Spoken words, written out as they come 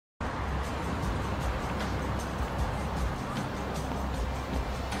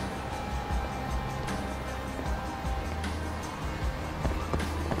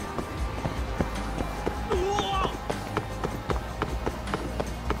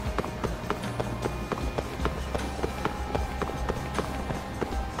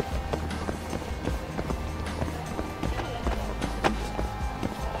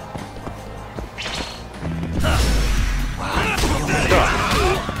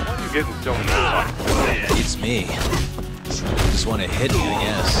getting so much? It's me. Just want to hit me, I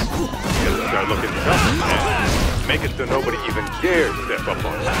guess. Gotta start looking tough, man. Make it so nobody even dares step up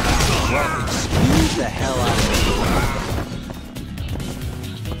on you. Well, excuse the hell out of me.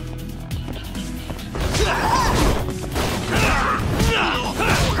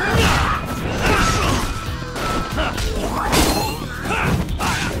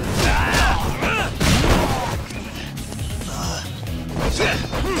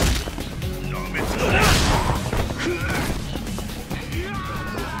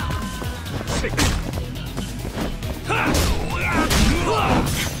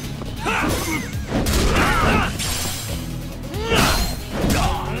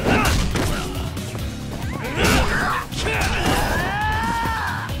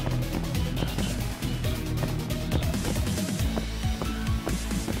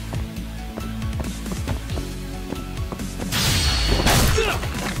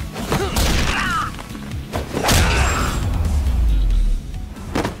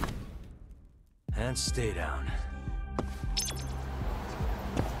 And stay down.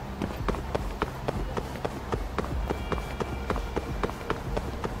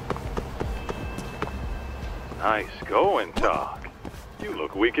 Nice going, Talk. You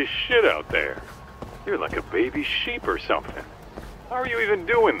look weak as shit out there. You're like a baby sheep or something. How are you even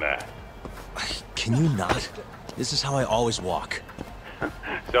doing that? Can you not? This is how I always walk.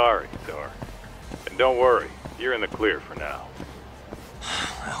 Sorry. And don't worry, you're in the clear for now.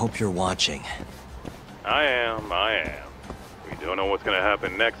 I hope you're watching. I am. We don't know what's gonna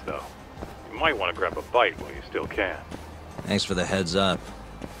happen next, though. You might want to grab a bite while you still can. Thanks for the heads up.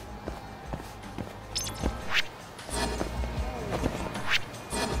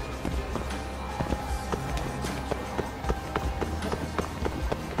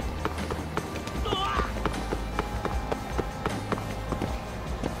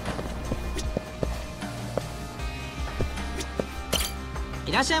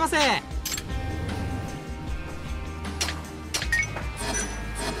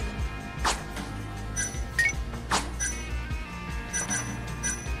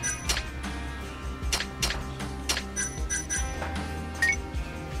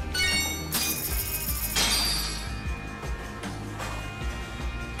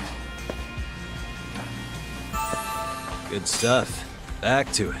 Good stuff.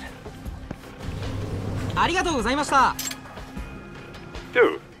 Back to it.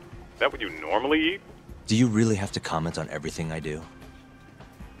 Dude, is that what you normally eat? Do you really have to comment on everything I do?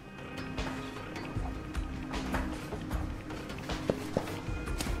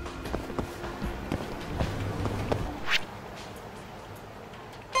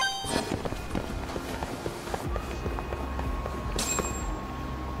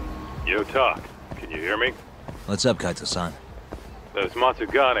 Yo, Talk. Can you hear me? What's up, Kaito-san? Those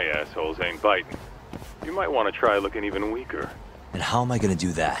Matsugane assholes ain't biting. You might want to try looking even weaker. And how am I gonna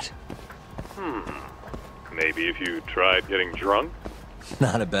do that? Maybe if you tried getting drunk?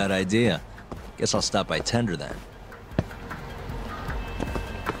 Not a bad idea. Guess I'll stop by Tender then.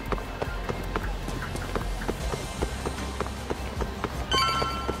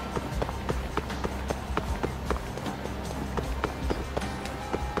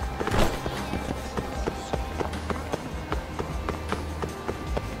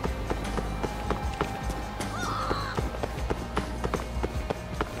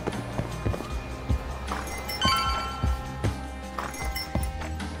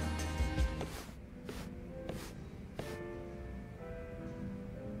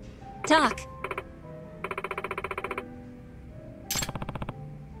 Doc.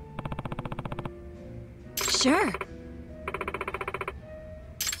 Sure.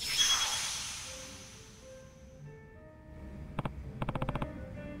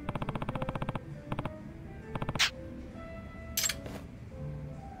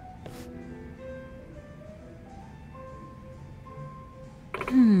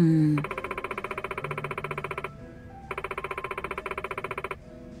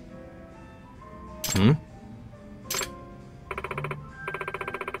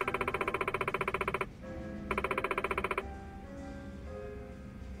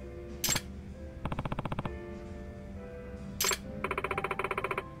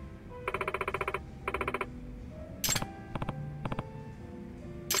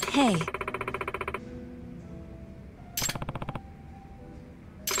 Hey.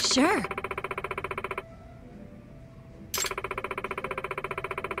 Sure.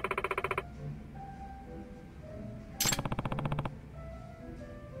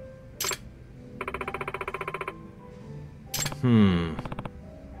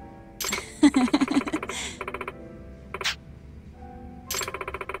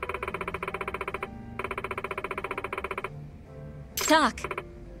 Doc.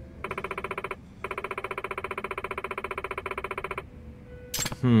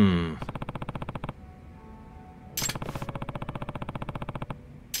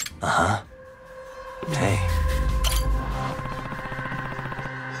 Uh-huh. Hey.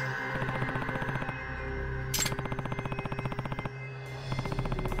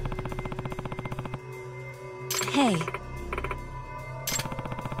 Hey.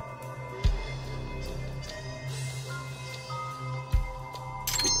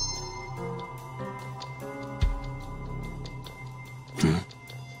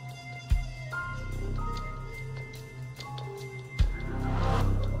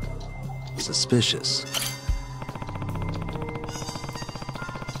 Suspicious.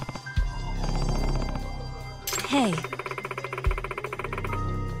 Hey.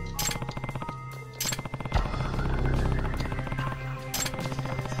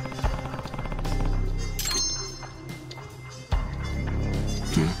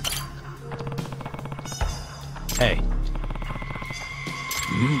 Hey.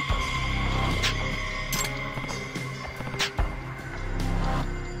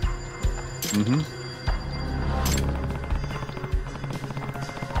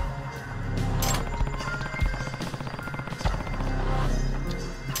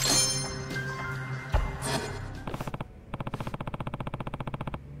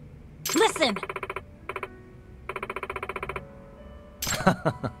 Listen!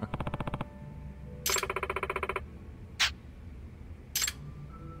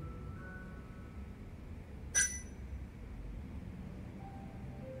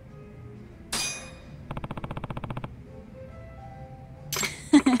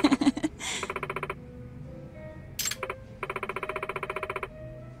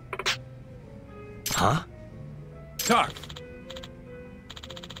 Huh? Talk.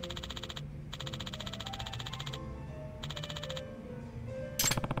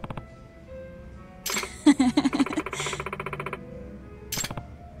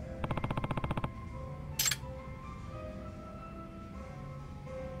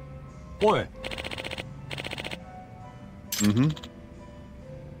 Boy.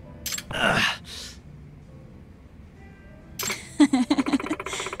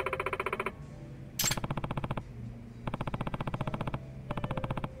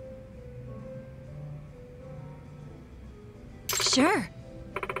 Sure.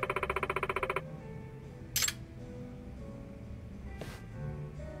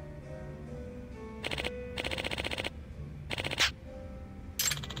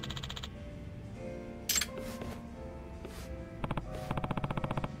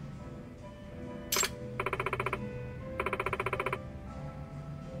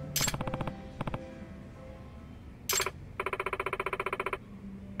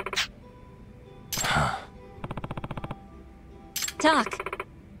 Doc.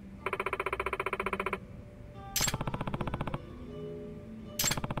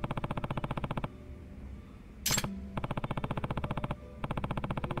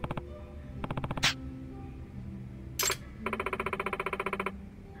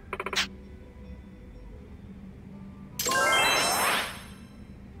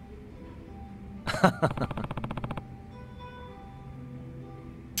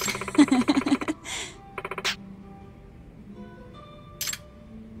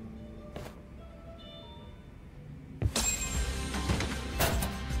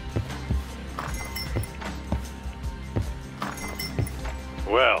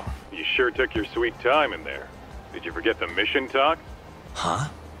 Well, you sure took your sweet time in there. Did you forget the mission talk? Huh?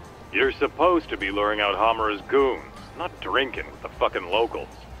 You're supposed to be luring out Hamura's goons, not drinking with the fucking locals.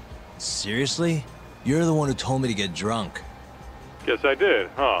 Seriously? You're the one who told me to get drunk. Guess I did,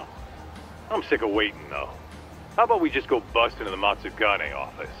 huh? I'm sick of waiting, though. How about we just go bust into the Matsugane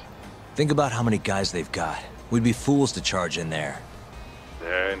office? Think about how many guys they've got. We'd be fools to charge in there.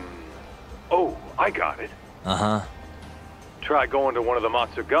 Then... Oh, I got it. Uh-huh. Try going to one of the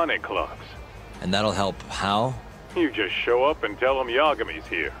Matsugane clubs. And that'll help how? You just show up and tell them Yagami's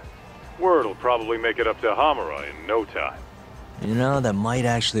here. Word'll probably make it up to Hamura in no time. You know, that might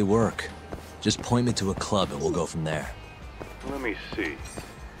actually work. Just point me to a club and we'll go from there. Let me see.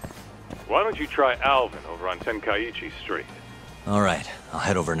 Why don't you try Alvin over on Tenkaichi Street? All right, I'll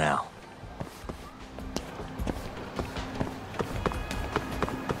head over now.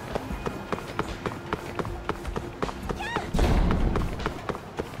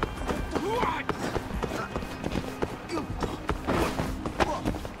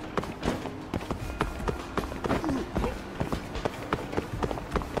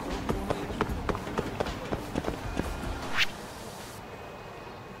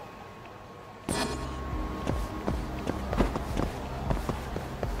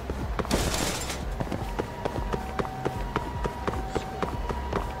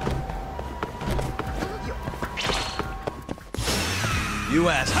 You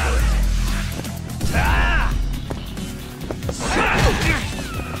asked for it.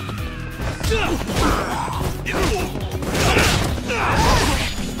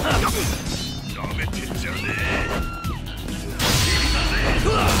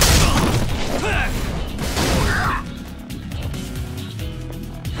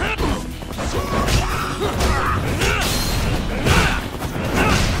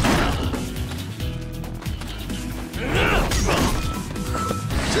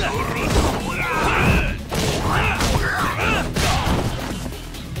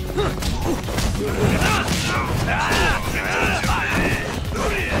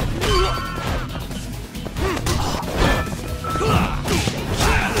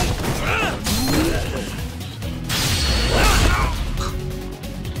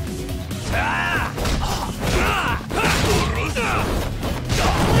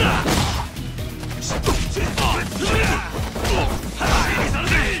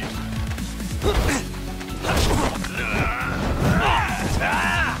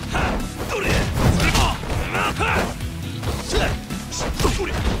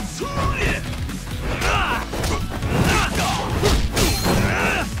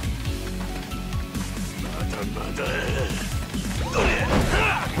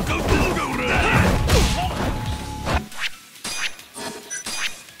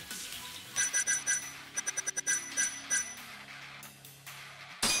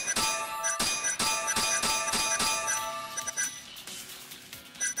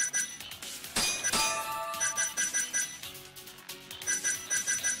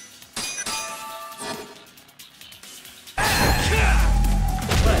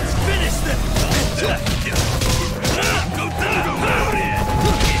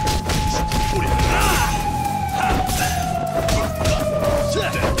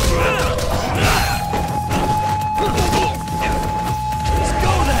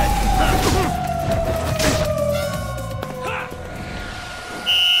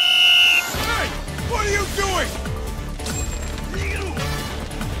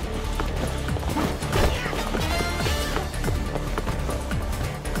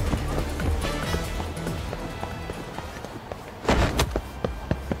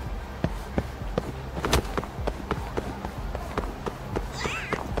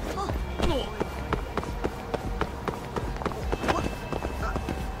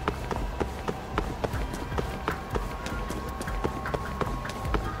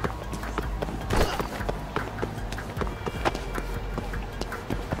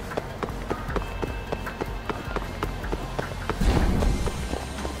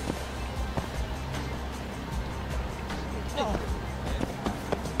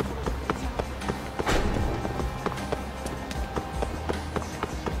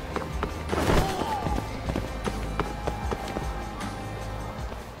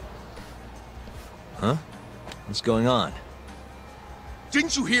 Huh? What's going on?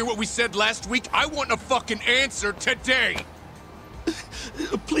 Didn't you hear what we said last week? I want a fucking answer today!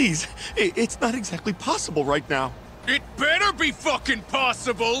 Please, it's not exactly possible right now. It better be fucking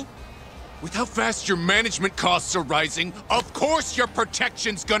possible! With how fast your management costs are rising, of course your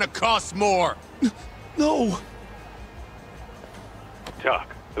protection's gonna cost more! No! Tuck,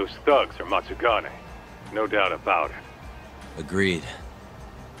 those thugs are Matsugane. No doubt about it. Agreed.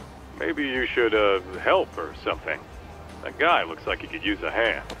 Maybe you should, help or something. That guy looks like he could use a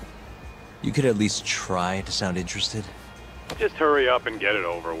hand. You could at least try to sound interested. Just hurry up and get it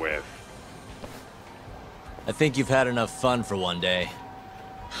over with. I think you've had enough fun for one day.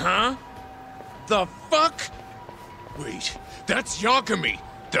 Huh? The fuck? Wait, that's Yagami!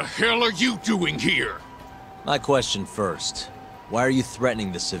 The hell are you doing here? My question first. Why are you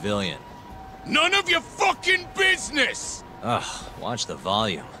threatening the civilian? None of your fucking business! Ugh, watch the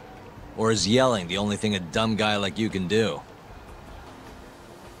volume. Or is yelling the only thing a dumb guy like you can do?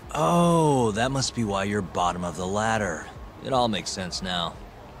 Oh, that must be why you're bottom of the ladder. It all makes sense now.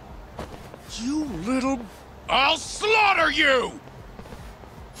 You little... I'll slaughter you!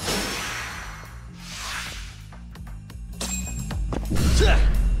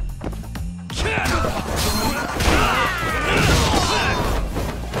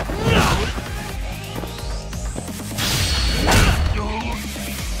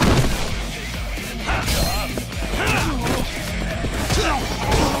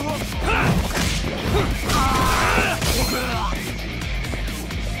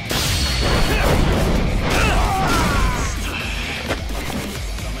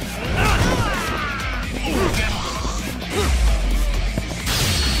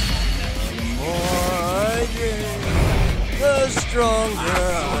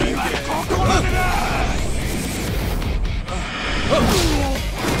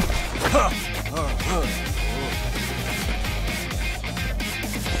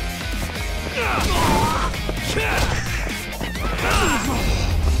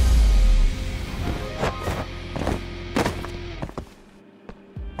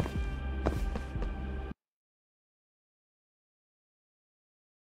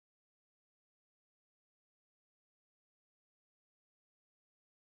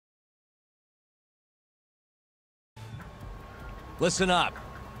 Listen up.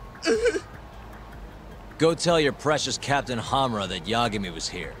 Go tell your precious Captain Hamura that Yagami was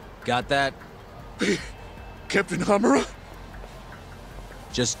here. Got that? Captain Hamura?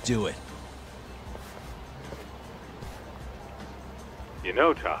 Just do it. You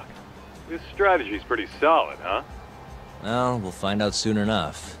know, Talk, this strategy's pretty solid, huh? Well, we'll find out soon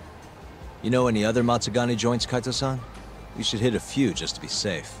enough. You know any other Matsugane joints, Kaito-san? We should hit a few just to be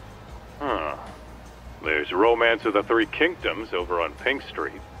safe. Huh. There's Romance of the Three Kingdoms over on Pink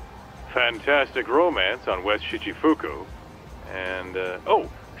Street. Fantastic Romance on West Shichifuku. And, oh,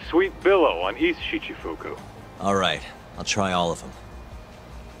 Sweet Billow on East Shichifuku. All right, I'll try all of them.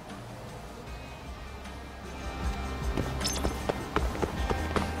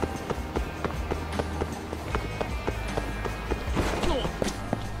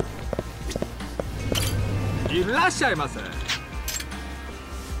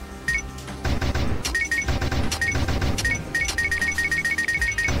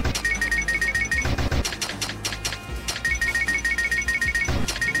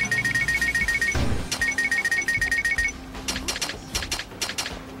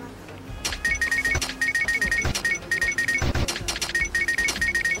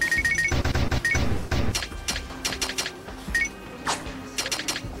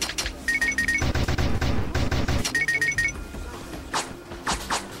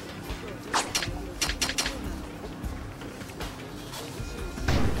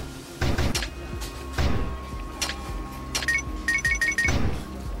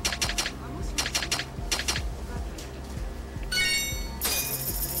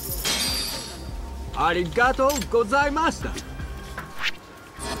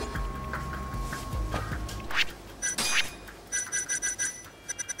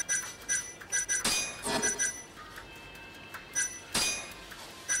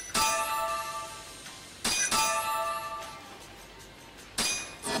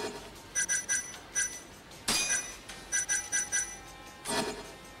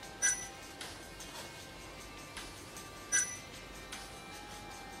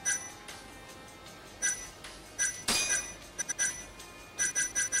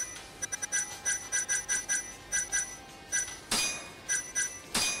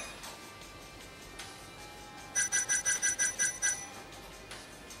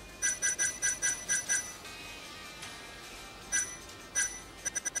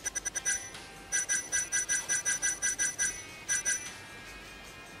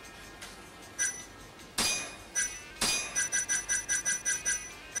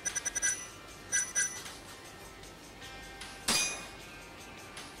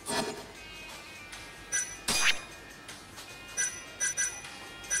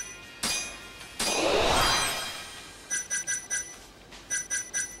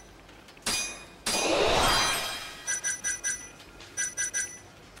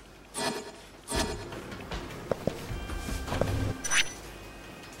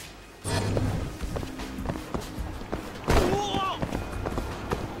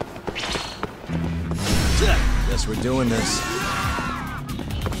 Guess we're doing this.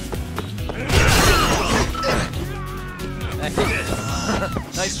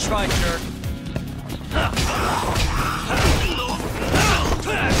 Nice try, jerk.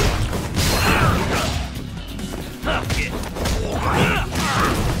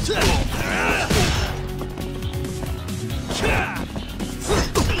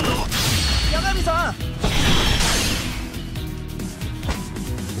 Yagami-san!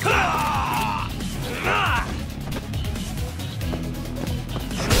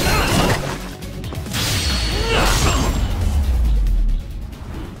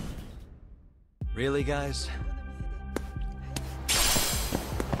 Really, guys?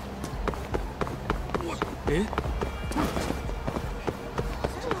 Eh?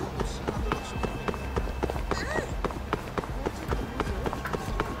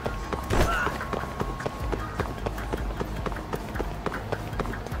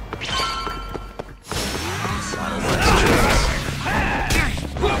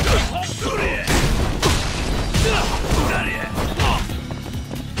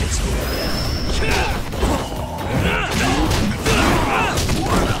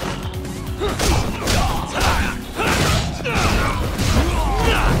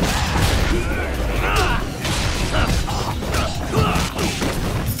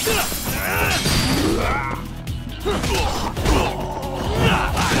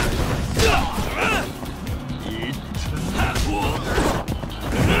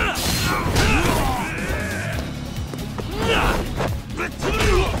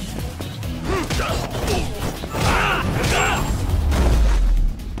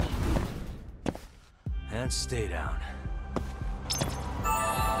 And stay down.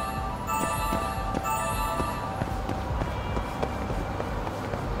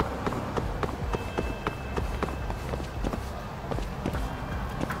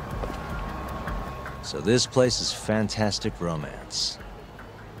 So this place is fantastic romance.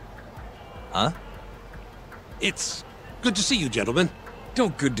 Huh? It's good to see you, gentlemen.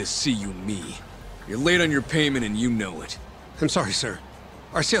 Don't good to see you, me. You're late on your payment and you know it. I'm sorry, sir.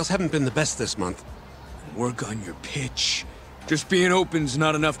 Our sales haven't been the best this month. Work on your pitch. Just being open's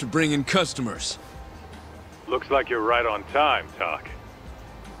not enough to bring in customers. Looks like you're right on time, Talk.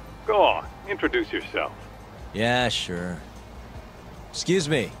 Go on, introduce yourself. Yeah, sure. Excuse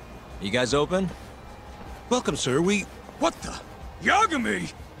me. You guys open? Welcome, sir. What the?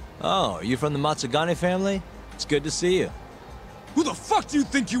 Yagami! Oh, are you from the Matsugane family? It's good to see you. Who the fuck do you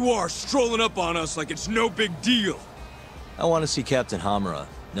think you are, strolling up on us like it's no big deal? I want to see Captain Hamura.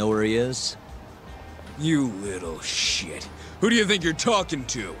 Know where he is? You little shit. Who do you think you're talking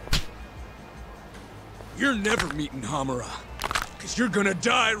to? You're never meeting Hamura. 'Cause you're gonna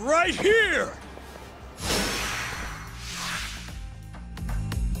die right here!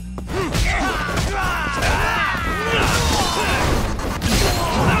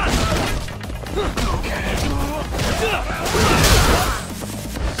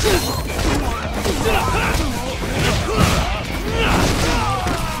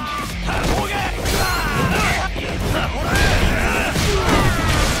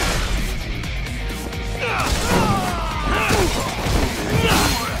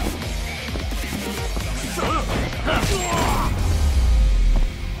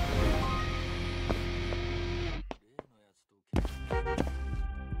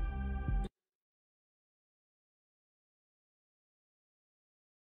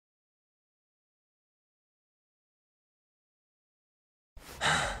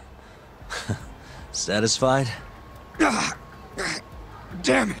 Satisfied?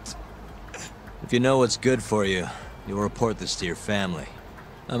 Damn it! If you know what's good for you, you'll report this to your family.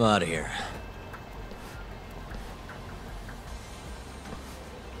 I'm out of here.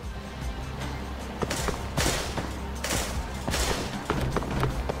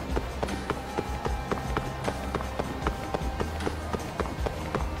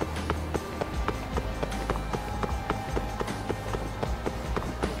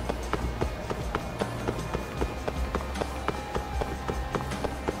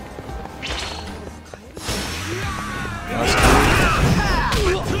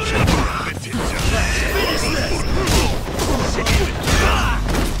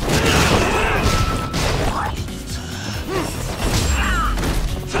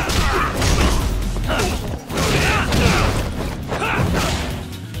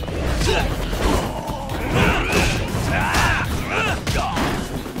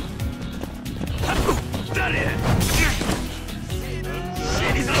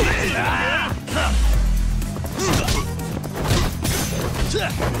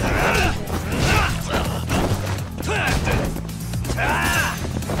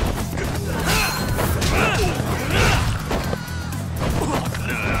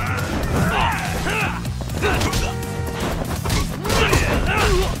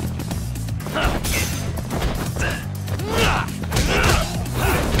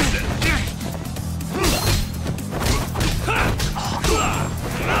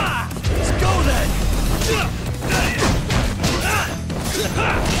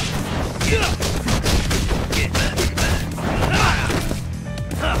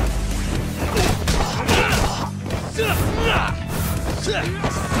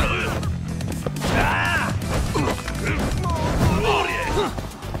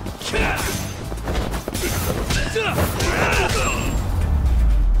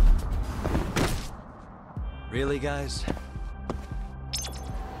 Really, guys?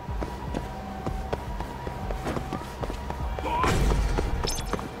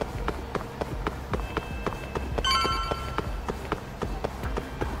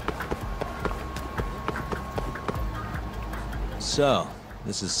 So,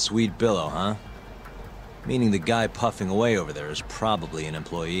 this is Sweet Billow, huh? Meaning the guy puffing away over there is probably an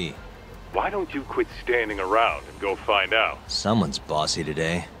employee. Why don't you quit standing around and go find out? Someone's bossy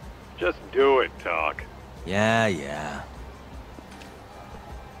today. Just do it, Talk. Yeah.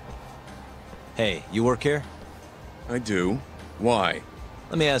 Hey, you work here? I do. Why?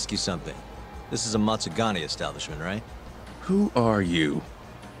 Let me ask you something. This is a Matsugane establishment, right? Who are you?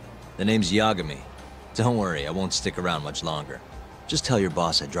 The name's Yagami. Don't worry, I won't stick around much longer. Just tell your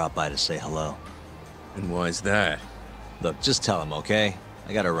boss I dropped by to say hello. And why's that? Look, just tell him, okay?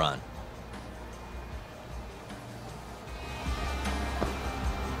 I gotta run.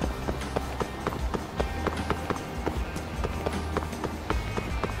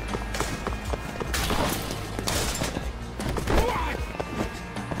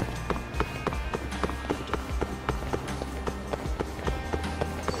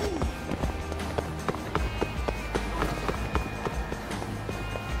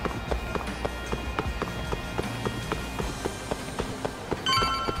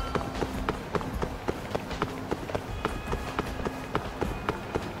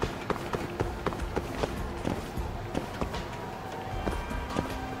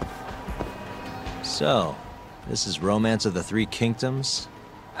 So, this is Romance of the Three Kingdoms?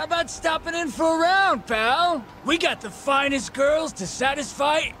 How about stopping in for a round, pal? We got the finest girls to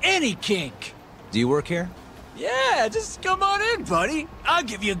satisfy any kink. Do you work here? Yeah, just come on in, buddy. I'll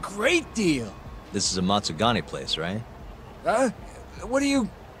give you a great deal. This is a Matsugane place, right? What do you...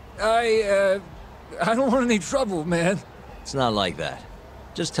 I don't want any trouble, man. It's not like that.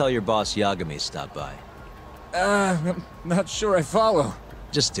 Just tell your boss Yagami stopped by. I'm not sure I follow.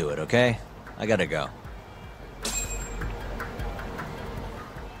 Just do it, okay? I gotta go.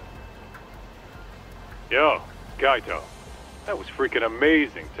 Yo, Kaito. That was freaking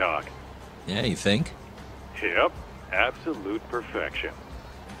amazing, Doc. Yeah, you think? Yep, absolute perfection.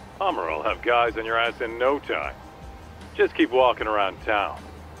 Hamura will have guys on your ass in no time. Just keep walking around town.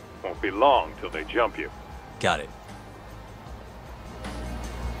 Won't be long till they jump you. Got it.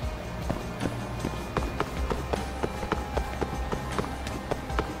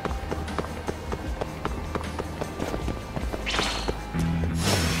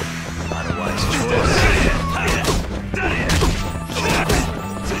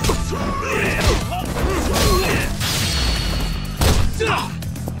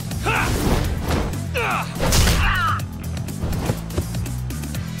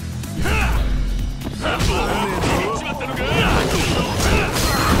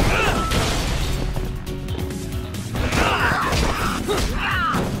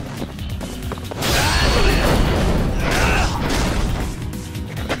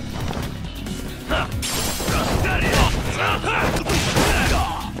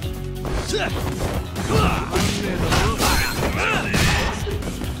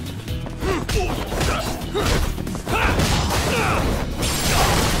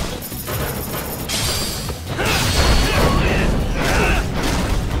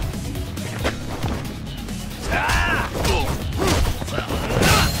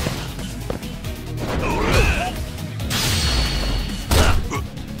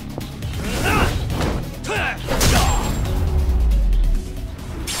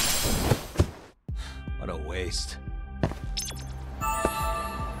 What a waste.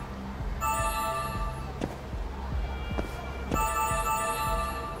 I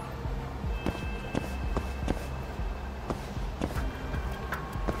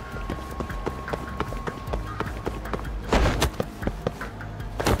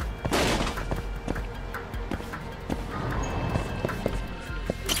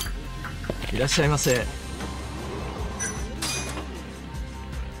らっしゃいませ。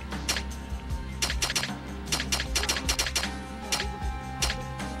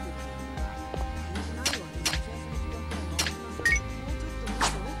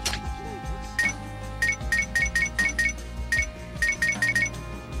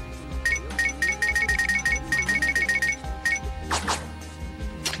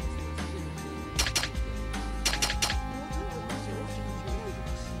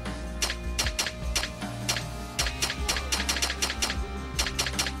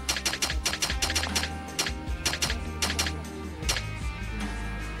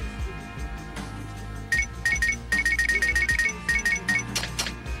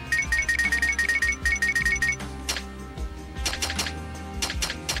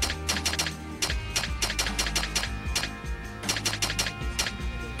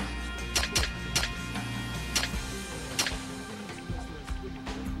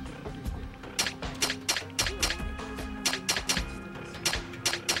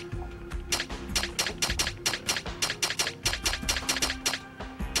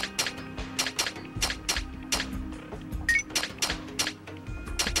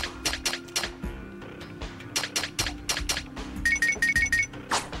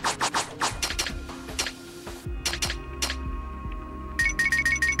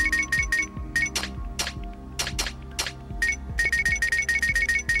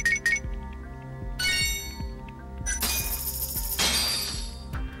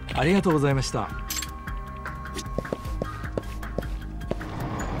ありがとうございました。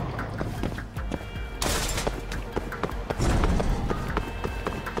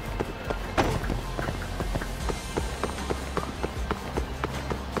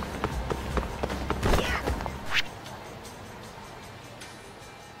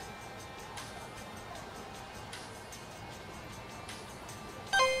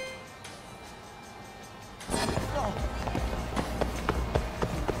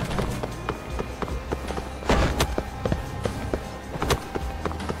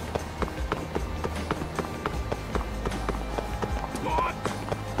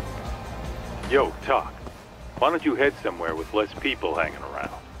Yo, Talk. Why don't you head somewhere with less people hanging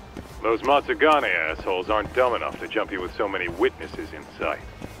around? Those Matsugane assholes aren't dumb enough to jump you with so many witnesses in sight.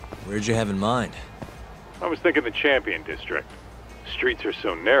 Where'd you have in mind? I was thinking the Champion District. Streets are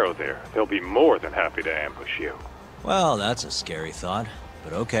so narrow there, they'll be more than happy to ambush you. Well, that's a scary thought,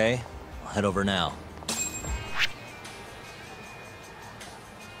 but okay. I'll head over now.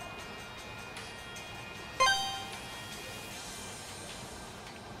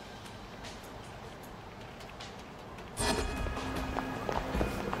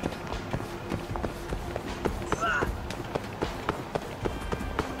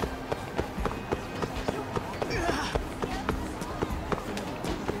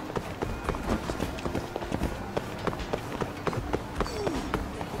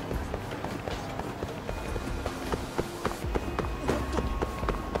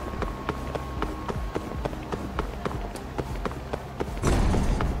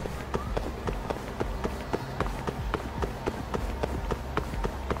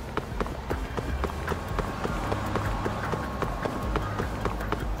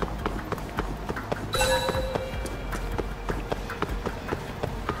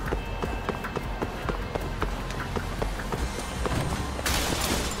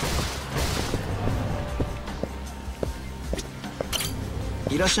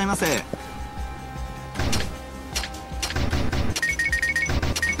いらっしゃいませ。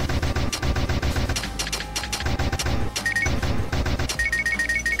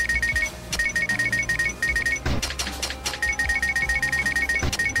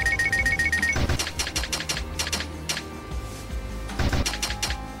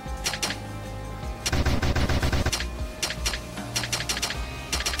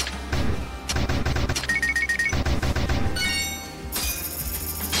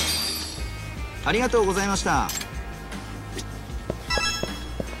ありがとうございました。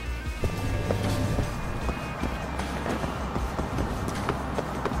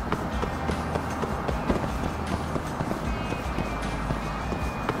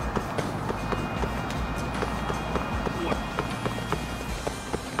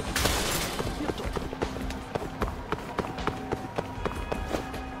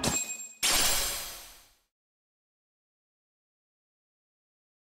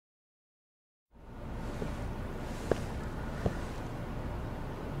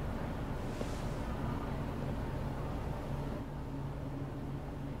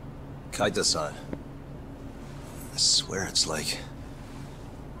Kaito-san. I swear it's like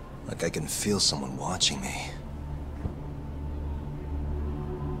I can feel someone watching me.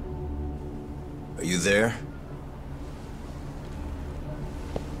 Are you there?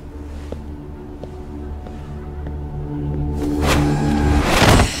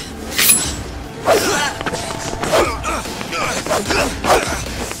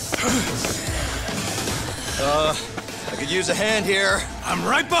 I could use a hand here. I'm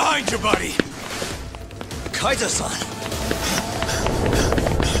right behind you, buddy! Kaito-san!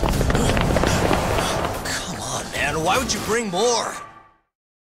 Come on, man. Why would you bring more?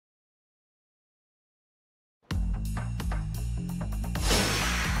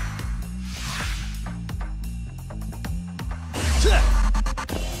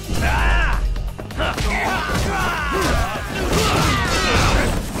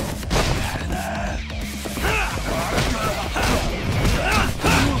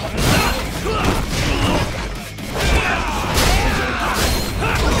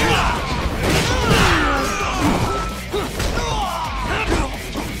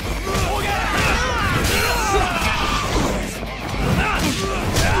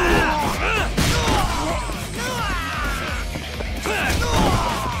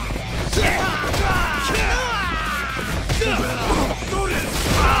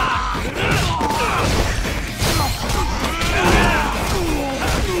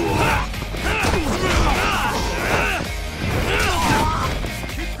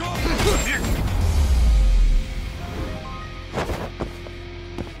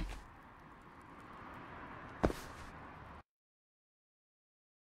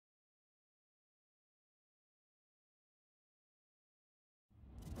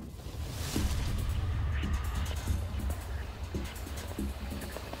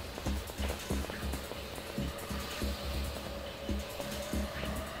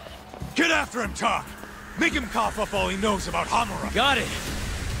 Get after him, Talk! Make him cough up all he knows about Hamura! Got it!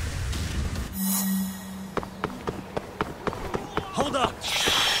 Hold up!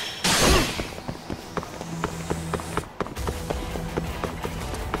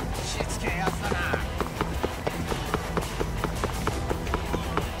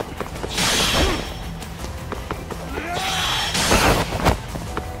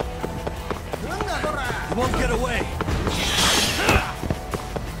 You won't get away.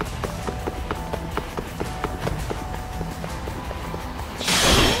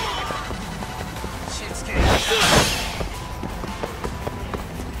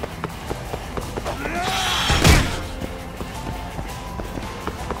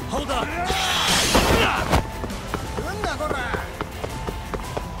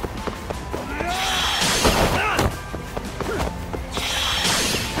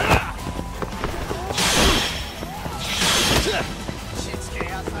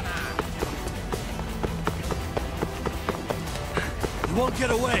 You won't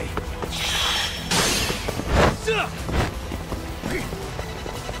get away.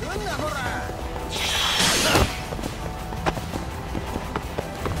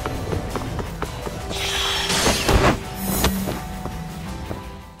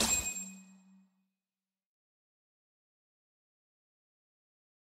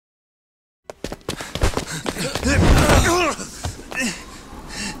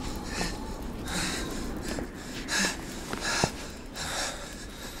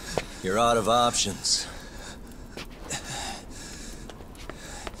 You're out of options.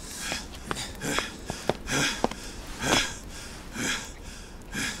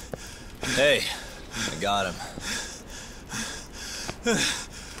 Hey, I got him.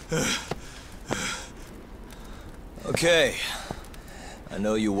 Okay. I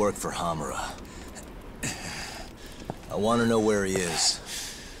know you work for Hamura. I want to know where he is.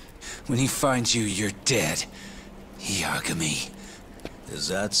 When he finds you, you're dead. Yagami. Is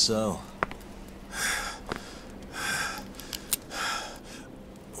that so?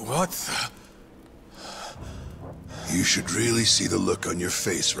 What the... You should really see the look on your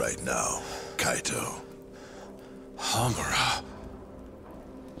face right now, Kaito. Hamura.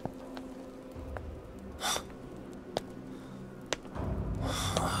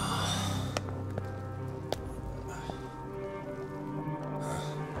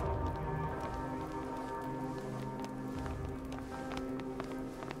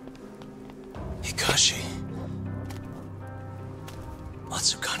 Hikashi.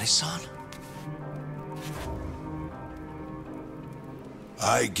 Matsukane-san?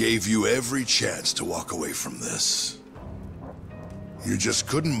 I gave you every chance to walk away from this. You just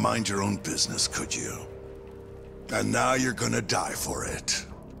couldn't mind your own business, could you? And now you're gonna die for it.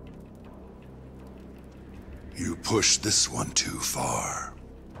 You pushed this one too far.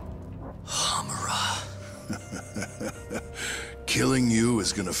 Hamura. Killing you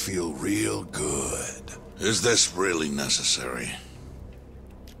is gonna feel real good. Is this really necessary?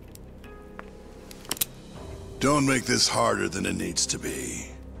 Don't make this harder than it needs to be,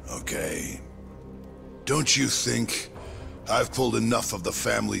 okay? Don't you think I've pulled enough of the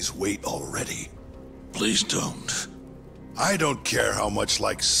family's weight already? Please don't. I don't care how much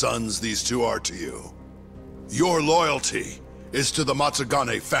like sons these two are to you. Your loyalty is to the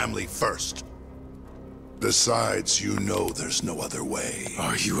Matsugane family first. Besides, you know there's no other way.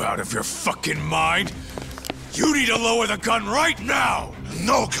 Are you out of your fucking mind? You need to lower the gun right now!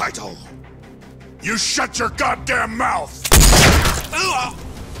 No, Kaito! You shut your goddamn mouth!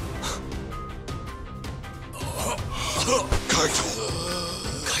 Kaito!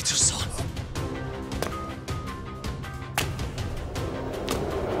 Kaito-san.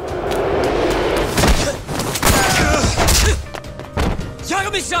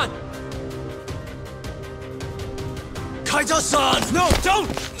 Yagami-san! Kaito-san! No, don't!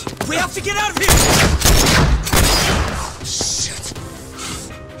 We have to get out of here! Shit.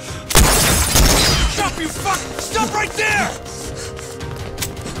 Stop, you fuck! Stop right there!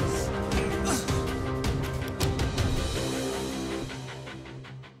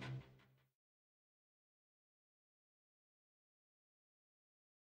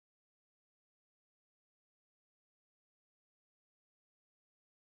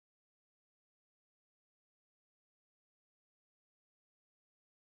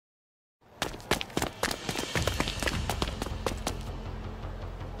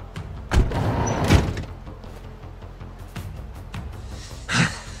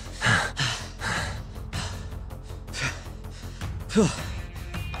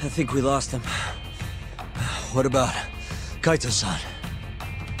 I think we lost him. What about Kaito-san?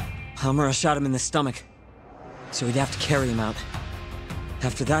 Hamura shot him in the stomach, so we'd have to carry him out.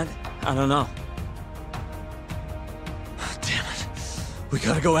 After that, I don't know. Damn it. We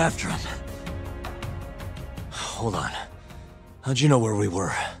gotta go after him. Hold on. How'd you know where we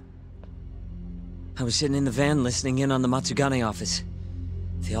were? I was sitting in the van listening in on the Matsugane office.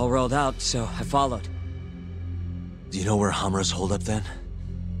 They all rolled out, so I followed. Do you know where Hamura's holed up then?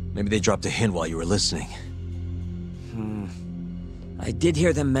 Maybe they dropped a hint while you were listening. I did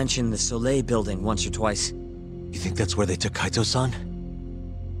hear them mention the Soleil building once or twice. You think that's where they took Kaito-san?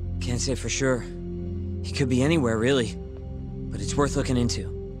 Can't say for sure. He could be anywhere, really. But it's worth looking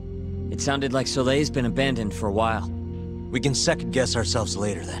into. It sounded like Soleil's been abandoned for a while. We can second-guess ourselves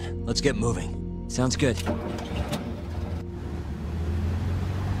later then. Let's get moving. Sounds good.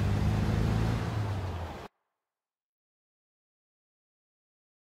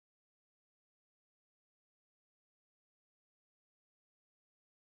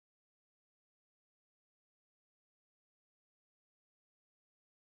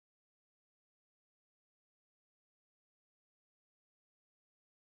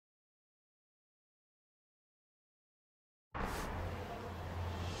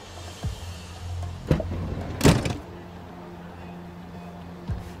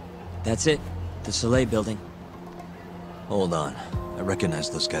 That's it. The Soleil building. Hold on. I recognize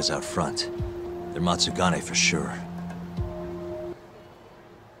those guys out front. They're Matsugane for sure.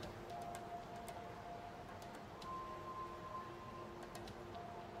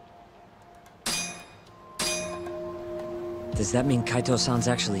 Does that mean Kaito-san's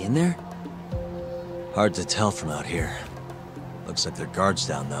actually in there? Hard to tell from out here. Looks like their guard's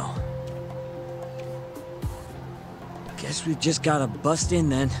down, though. Guess we've just gotta bust in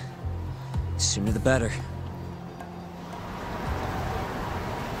then. Sooner the better.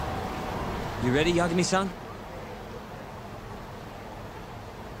 You ready, Yagami-san?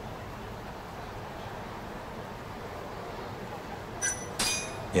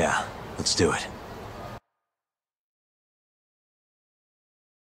 Yeah, let's do it.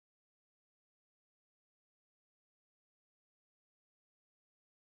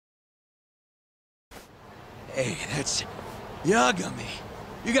 Hey, that's Yagami.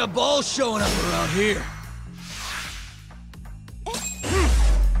 You got balls showing up around here.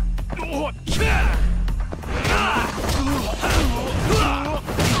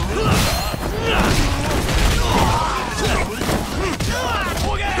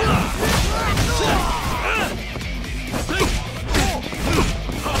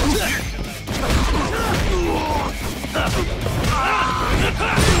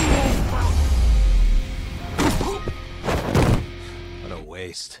 What a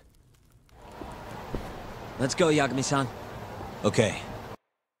waste. Let's go, Yagami-san. Okay.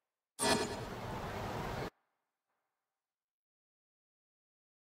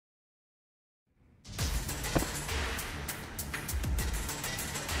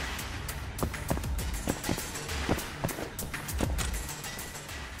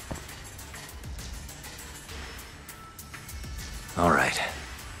 All right.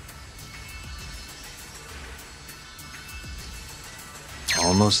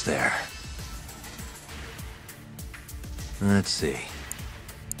 Almost there. Let's see.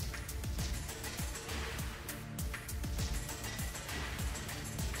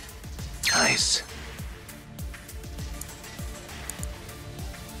 Nice.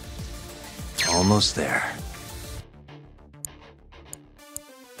 Almost there.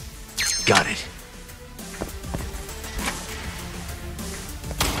 Got it.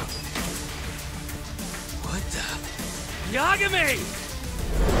 What the? Yagami!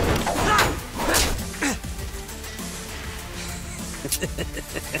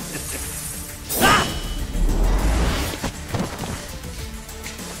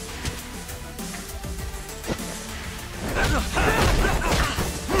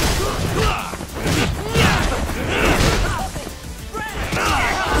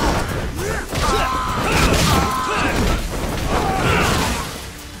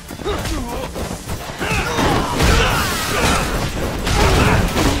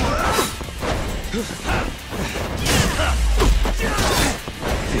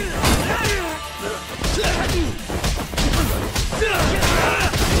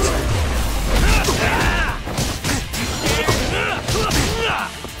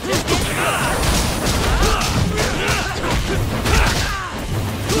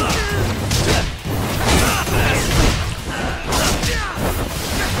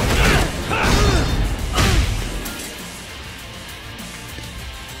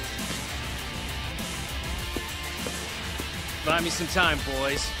 Buy me some time,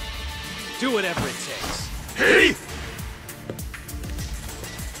 boys. Do whatever it takes. Hey!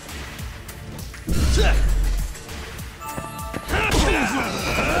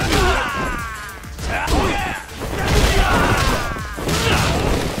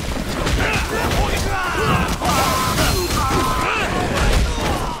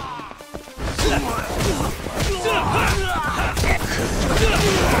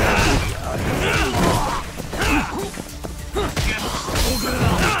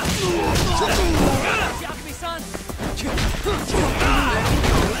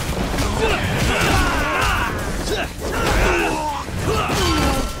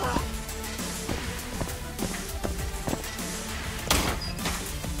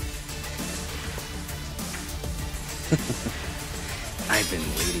 I've been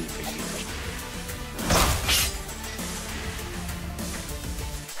waiting for you.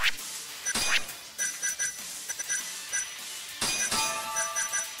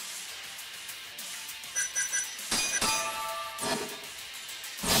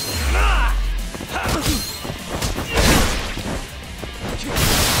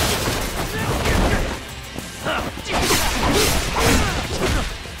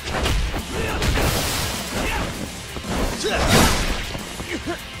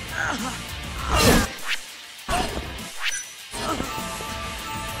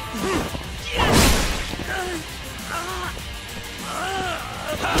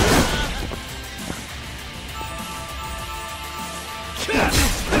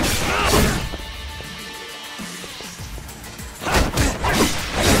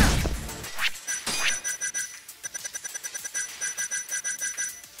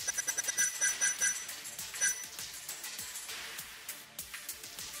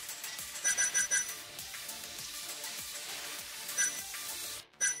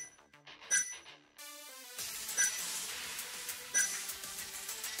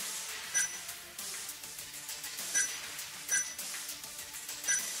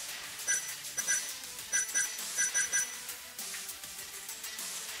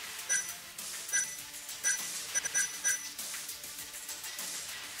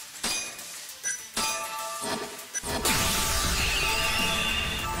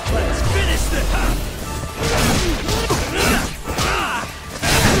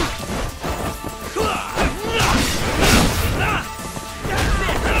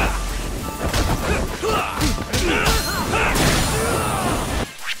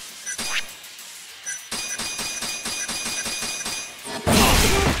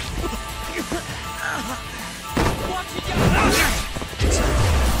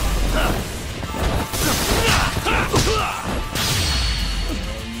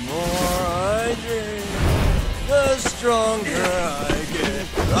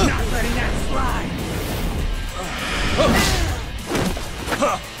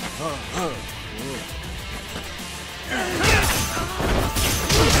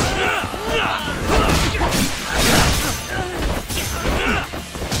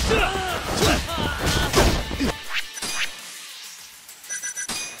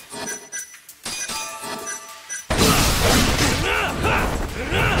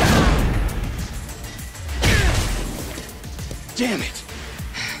 Damn it!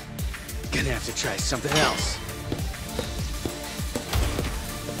 Gonna have to try something else.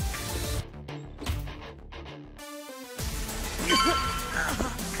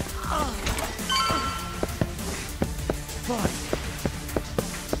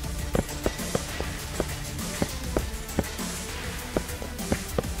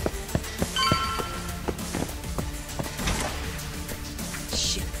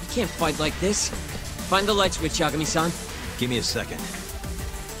 Shit, we can't fight like this. Find the light switch, Yagami-san. Give me a second.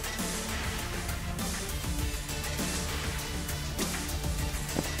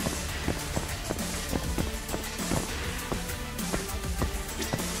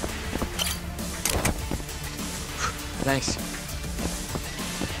 Thanks.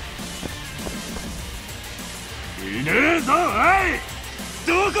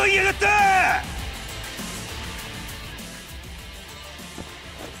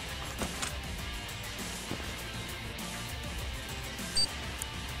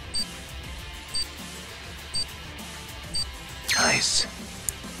 Nice.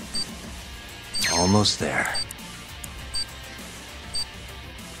 Almost there.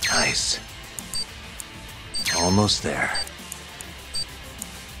 Nice. Almost there.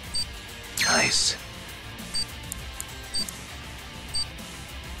 Nice.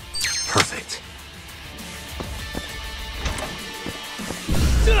 Perfect.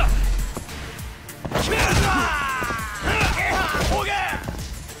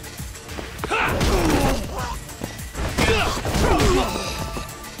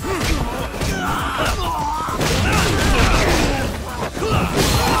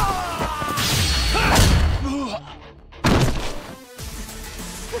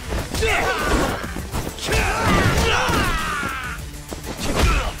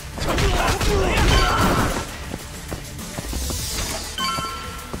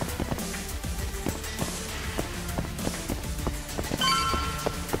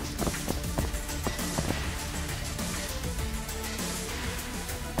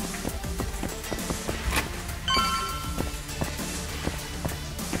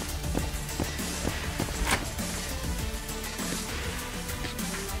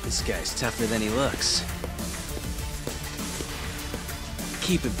 This guy's tougher than he looks.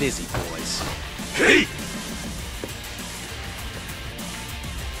 Keep it busy, boys. Hey!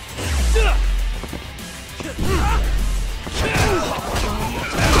 Yeah!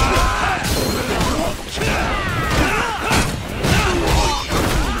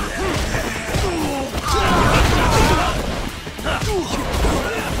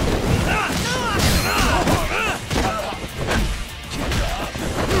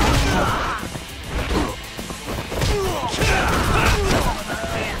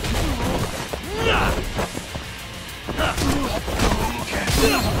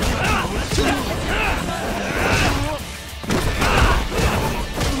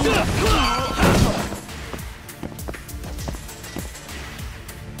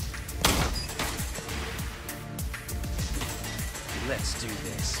 Let's do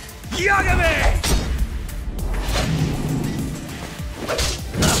this. Yagami!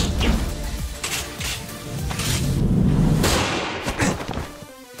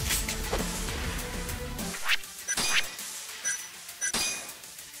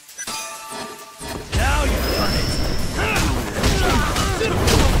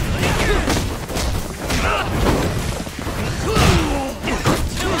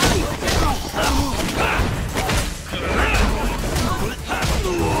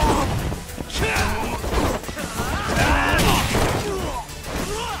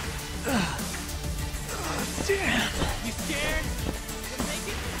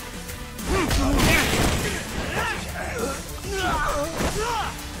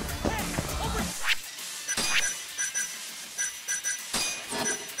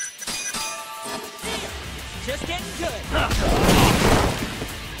 Just getting good.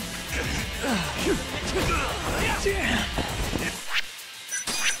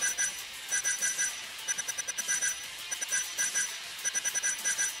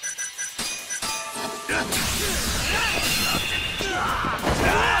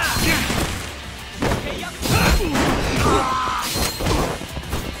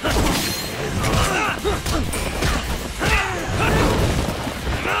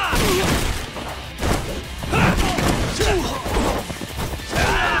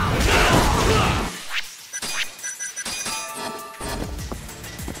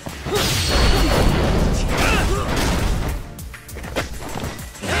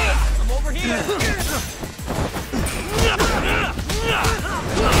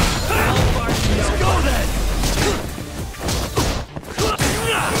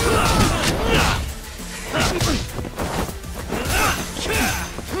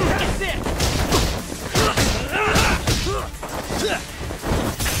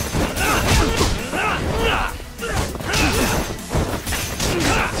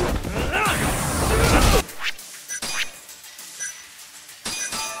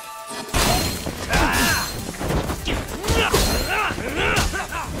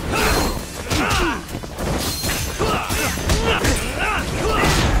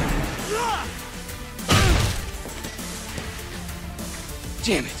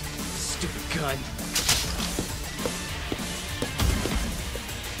 Damn it, stupid gun.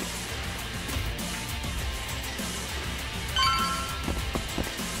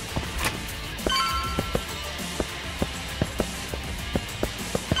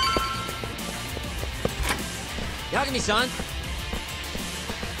 Yagami-san!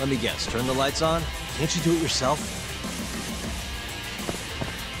 Let me guess, turn the lights on? Can't you do it yourself?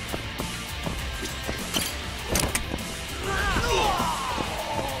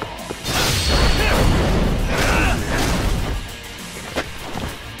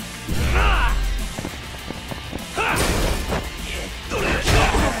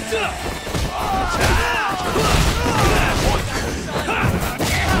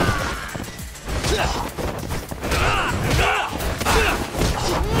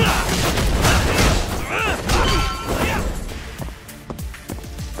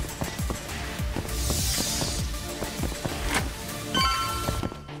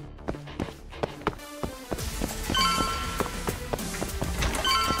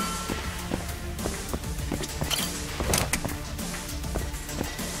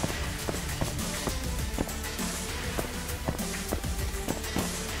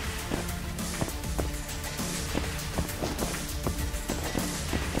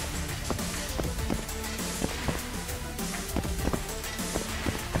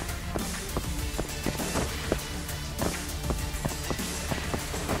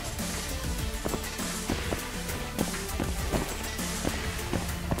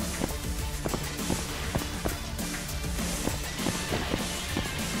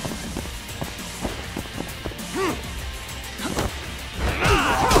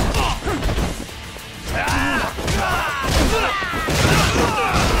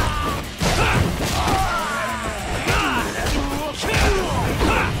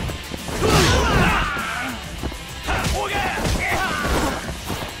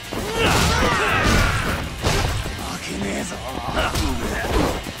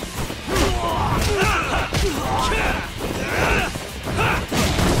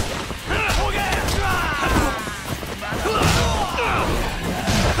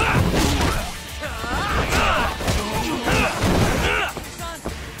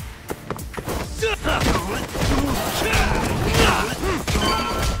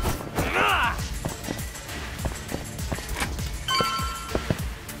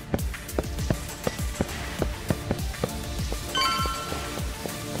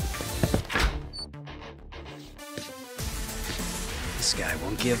 This guy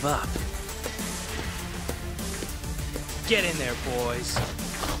won't give up. Get in there, boys.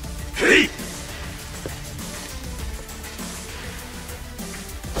 Hey!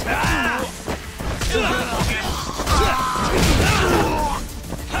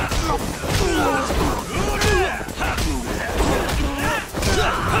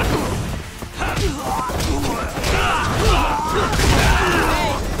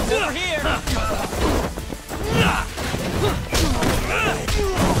 Over here!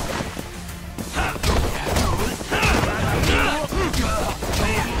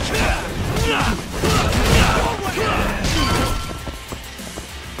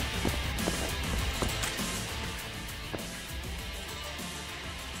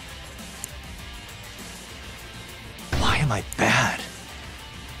 Why am I bad?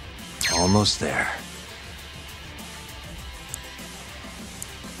 Almost there.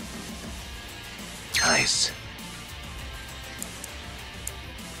 Nice.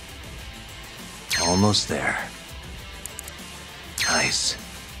 Almost there. Nice.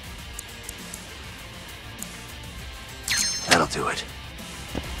 That'll do it.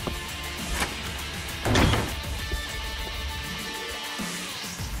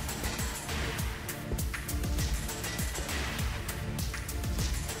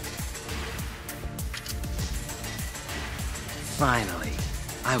 Finally.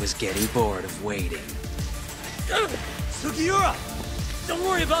 I was getting bored of waiting. Sugiura! Don't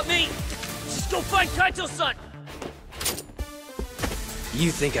worry about me! Just go find Kaito-san! You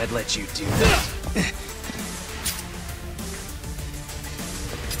think I'd let you do that?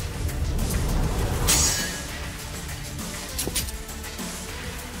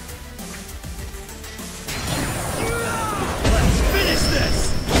 Let's finish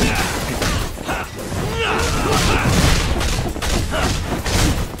this!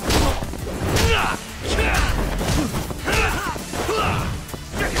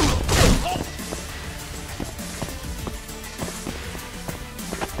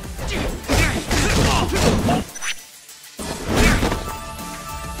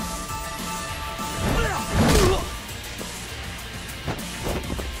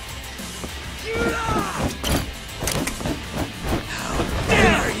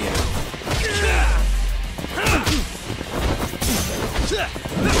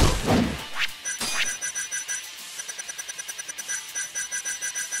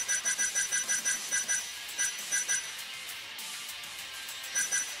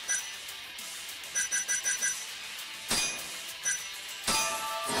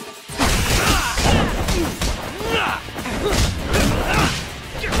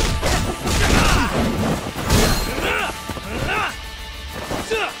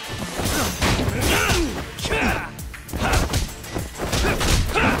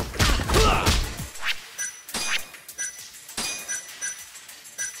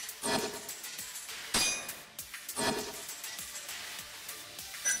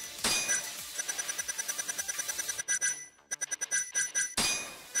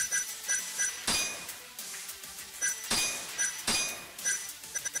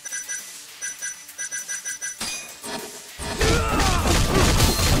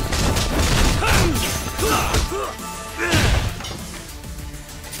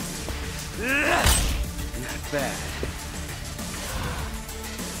 Not bad.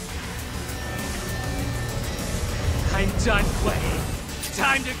 I'm done playing.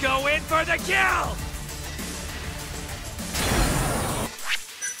 Time to go in for the kill!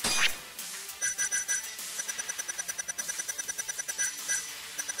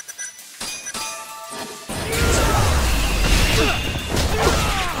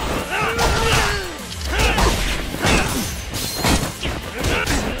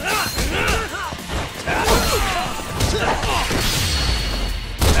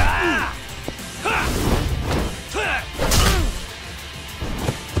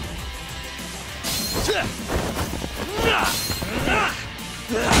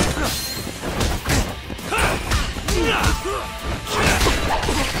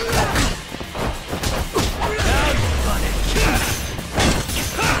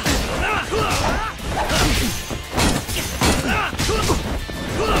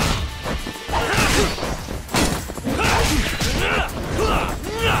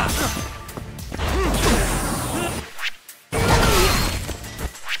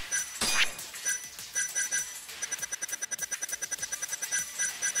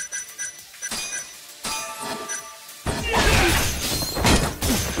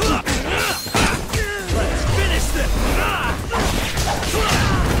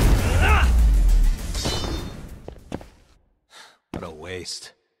 What a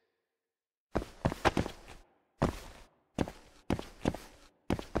waste.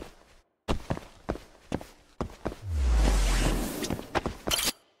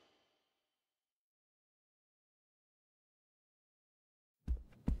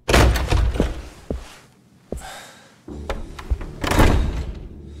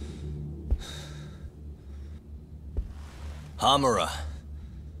 Hamura.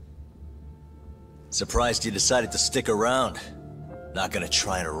 Surprised you decided to stick around. Not gonna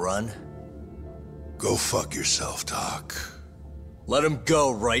try and run? Go fuck yourself, Doc. Let him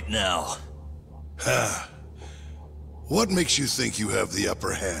go right now. Ha. What makes you think you have the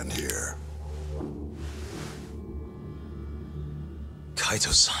upper hand here?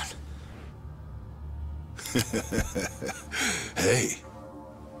 Kaito-san. Hey,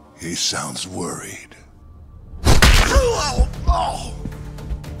 he sounds worried.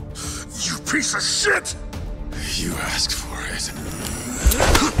 You piece of shit! You asked for it.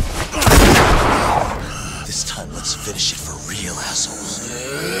 This time, let's finish it for real, assholes.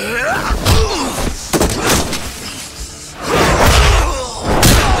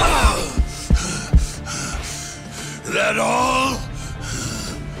 That all?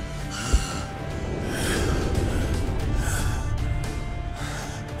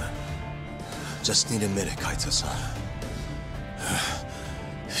 Just need a minute, Kaito-san.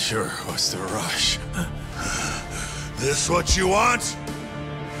 Sure, what's the rush? This what you want?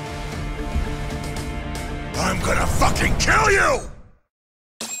 I'm gonna fucking kill you!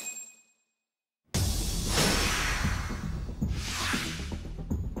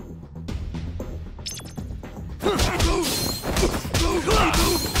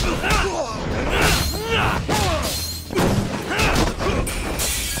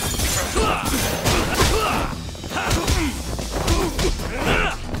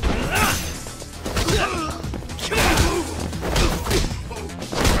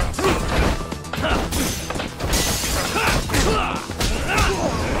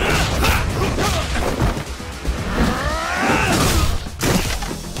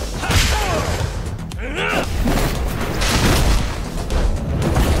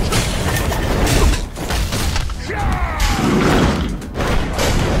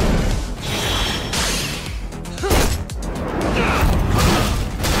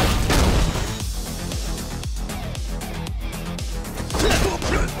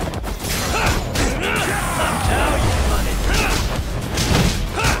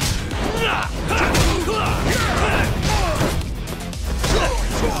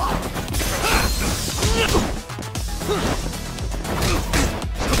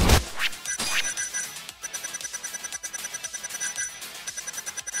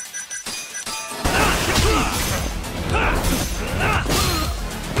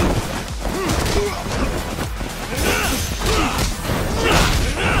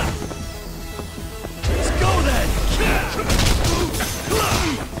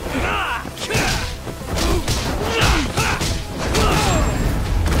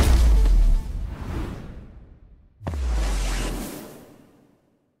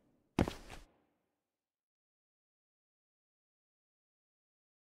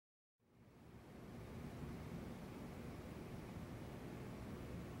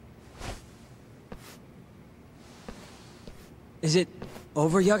 Is it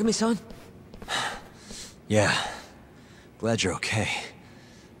over, Yagami-san? Yeah. Glad you're okay.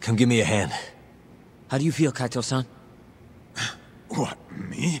 Come give me a hand. How do you feel, Kaito-san? What,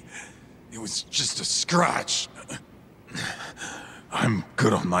 me? It was just a scratch. I'm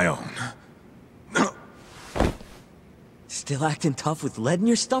good on my own. Still acting tough with lead in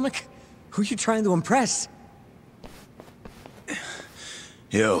your stomach? Who are you trying to impress?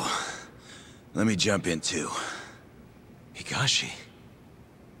 Yo, let me jump in too. Higashi.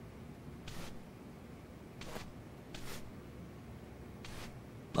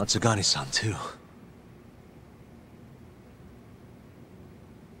 Matsugane-san, too.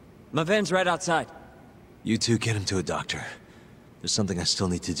 My van's right outside. You two get him to a doctor. There's something I still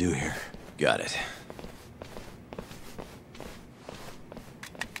need to do here. Got it.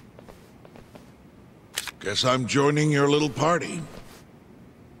 Guess I'm joining your little party.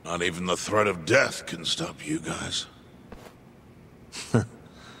 Not even the threat of death can stop you guys.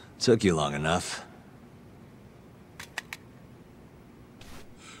 Took you long enough.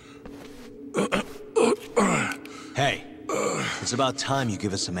 Hey, it's about time you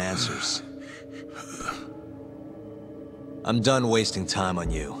give us some answers. I'm done wasting time on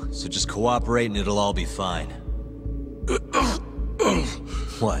you, so just cooperate and it'll all be fine.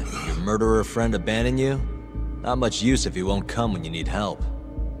 What, your murderer friend abandoned you? Not much use if he won't come when you need help.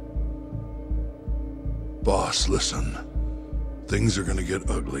 Boss, listen. Things are gonna get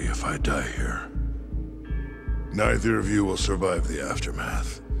ugly if I die here. Neither of you will survive the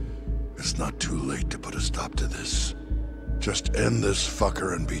aftermath. It's not too late to put a stop to this. Just end this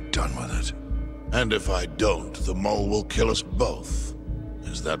fucker and be done with it. And if I don't, the mole will kill us both.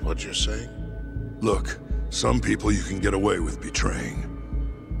 Is that what you're saying? Look, some people you can get away with betraying,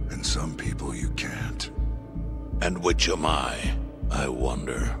 and some people you can't. And which am I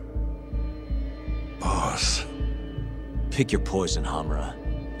wonder? Boss. Pick your poison, Hamura.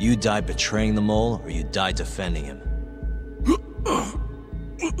 You die betraying the mole, or you die defending him.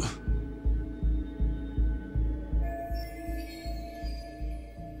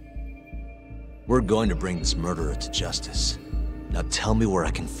 We're going to bring this murderer to justice. Now tell me where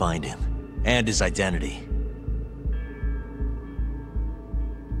I can find him, and his identity.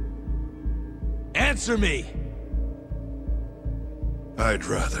 Answer me! I'd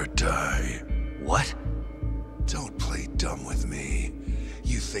rather die. What? Don't play dumb with me.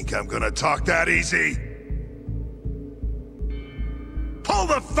 You think I'm gonna talk that easy? Pull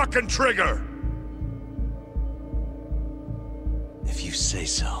the fucking trigger! If you say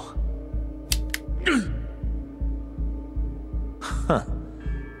so. Huh.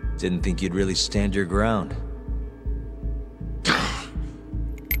 Didn't think you'd really stand your ground.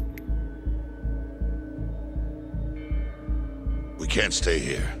 We can't stay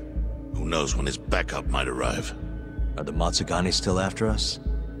here. Who knows when his backup might arrive? Are the Matsugani still after us?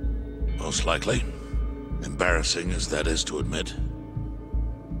 Most likely. Embarrassing as that is to admit.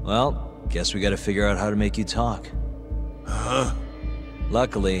 Well, guess we gotta figure out how to make you talk. Huh?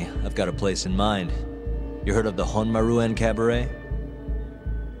 Luckily, I've got a place in mind. You heard of the Honmaruen Cabaret?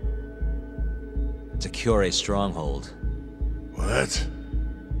 It's a Kyorei stronghold. What?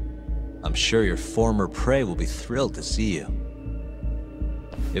 I'm sure your former prey will be thrilled to see you.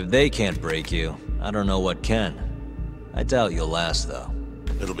 If they can't break you, I don't know what can. I doubt you'll last, though.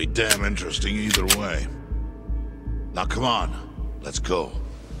 It'll be damn interesting either way. Now come on, let's go.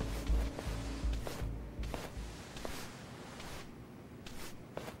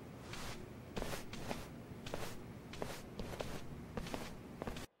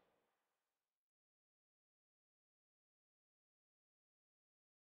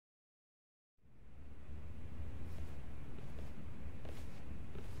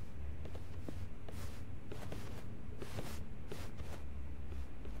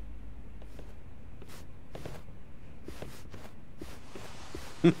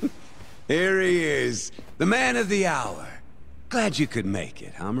 Here he is, the man of the hour. Glad you could make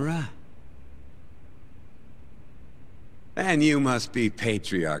it, Hamura. And you must be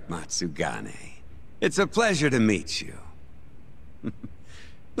Patriarch Matsugane. It's a pleasure to meet you.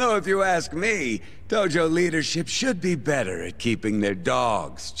 Though if you ask me, dojo leadership should be better at keeping their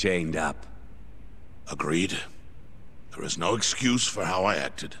dogs chained up. Agreed. There is no excuse for how I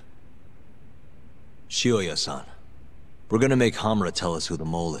acted. Shioya-san, we're gonna make Hamura tell us who the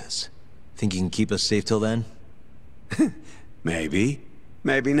mole is. Think you can keep us safe till then? Maybe.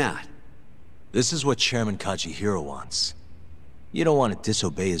 Maybe not. This is what Chairman Kajihiro wants. You don't want to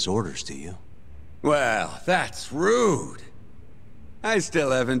disobey his orders, do you? Well, that's rude. I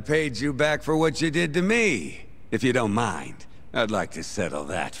still haven't paid you back for what you did to me. If you don't mind, I'd like to settle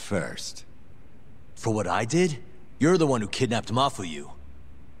that first. For what I did? You're the one who kidnapped Mafuyu.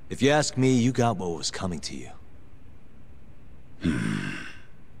 If you ask me, you got what was coming to you.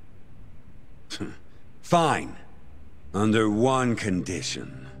 Fine. Under one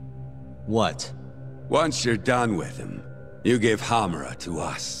condition. What? Once you're done with him, you give Hamura to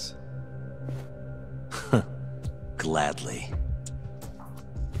us. Gladly.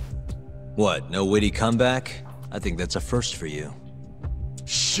 What, no witty comeback? I think that's a first for you.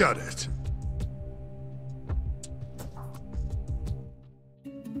 Shut it.